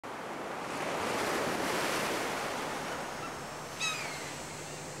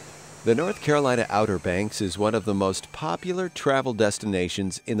The North Carolina Outer Banks is one of the most popular travel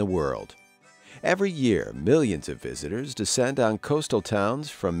destinations in the world. Every year, millions of visitors descend on coastal towns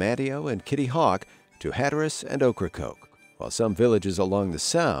from Manteo and Kitty Hawk to Hatteras and Ocracoke, while some villages along the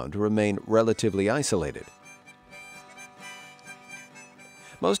Sound remain relatively isolated.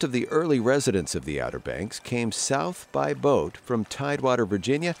 Most of the early residents of the Outer Banks came south by boat from Tidewater,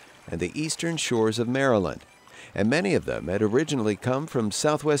 Virginia, and the eastern shores of Maryland, and many of them had originally come from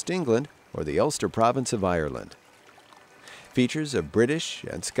southwest England or the Ulster province of Ireland. Features of British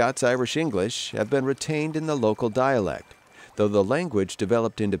and Scots-Irish English have been retained in the local dialect, though the language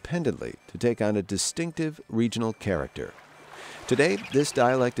developed independently to take on a distinctive regional character. Today, this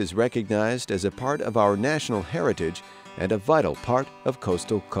dialect is recognized as a part of our national heritage and a vital part of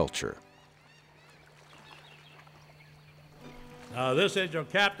coastal culture. Now, this is your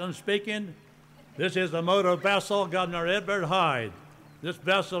captain speaking. This is the motor vessel, Governor Edward Hyde. This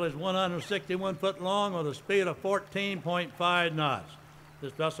vessel is 161 foot long with a speed of 14.5 knots.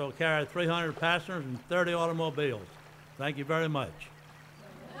 This vessel will carry 300 passengers and 30 automobiles. Thank you very much.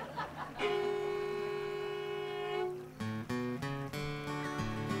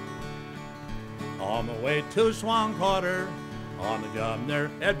 On the way to Swan Quarter, on the Governor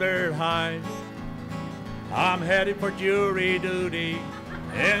Edward Hyde, I'm headed for jury duty,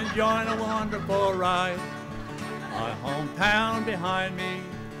 enjoying a wonderful ride. My hometown behind me,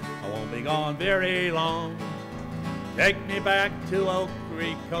 I won't be gone very long. Take me back to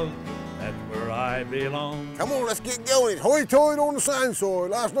Ocracoke, that's where I belong. Come on, let's get going. It's hoy-toy on the sand soil.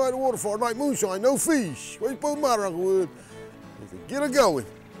 Last night the waterfall, night moonshine, no fish. Where's both my Wood? Get her going.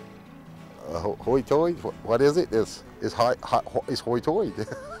 Hoy-toy, what is it? It's hoy-toy.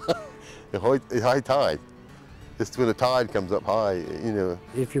 It's high tide. It's when the tide comes up high, you know.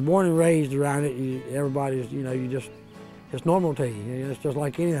 If you're born and raised around it, everybody's, it's normal to you. It's just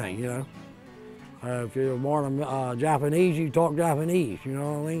like anything, you know. If you're born Japanese, you talk Japanese, you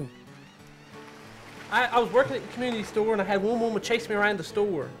know what I mean? I was working at the community store and I had one woman chase me around the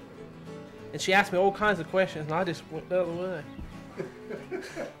store. And she asked me all kinds of questions and I just went the other way.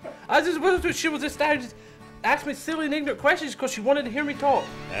 She was just asked me silly and ignorant questions because she wanted to hear me talk.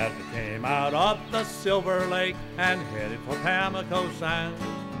 As we came out of the Silver Lake and headed for Pamlico Sound,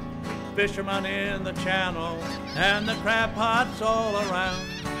 fishermen in the channel and the crab pots all around.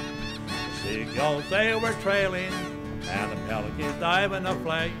 The seagulls they were trailing and the pelicans diving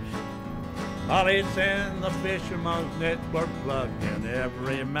aflash. Mollies in the fishermen's nets were plugged in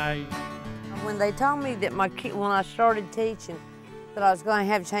every mate. When they told me that when I started teaching, that I was going to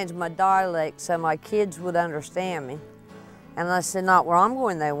have to change my dialect so my kids would understand me. And I said, not where I'm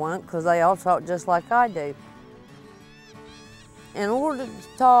going they won't, because they all talk just like I do. In order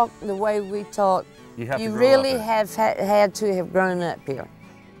to talk the way we talk, you really have had to have grown up here.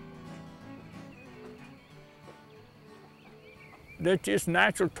 That's just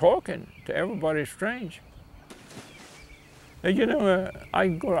natural talking to everybody strange. And you know, I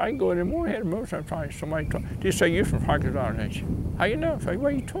go in the morning, most of the time somebody talk. They say, you're from Harkers Island, ain't you? How you know? Say,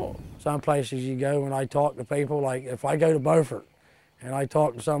 where you talk? Some places you go and I talk to people, like if I go to Beaufort and I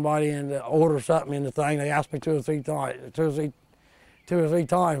talk to somebody and order something in the thing, they ask me two or three times,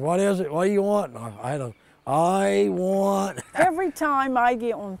 what is it? What do you want? And I want. Every time I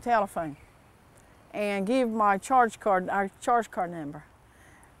get on the telephone and give my our charge card number,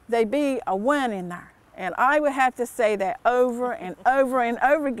 there'd be a one in there. And I would have to say that over and over and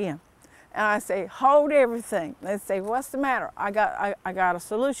over again. And I say, hold everything. They'd say, what's the matter? I got a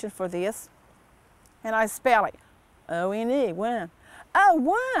solution for this. And I spell it, O-N-E, one.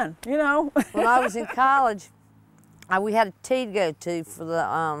 Oh, one, you know. When I was in college, we had a tea to go to for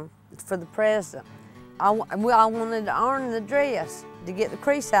the president. I wanted to iron the dress to get the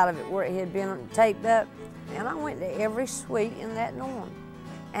crease out of it where it had been taped up. And I went to every suite in that norm,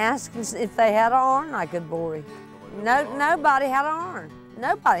 asking if they had an iron I could borrow. Nobody had an iron.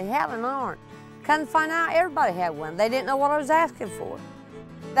 Nobody had an iron. Couldn't find out everybody had one. They didn't know what I was asking for.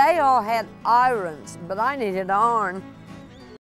 They all had irons, but I needed an iron.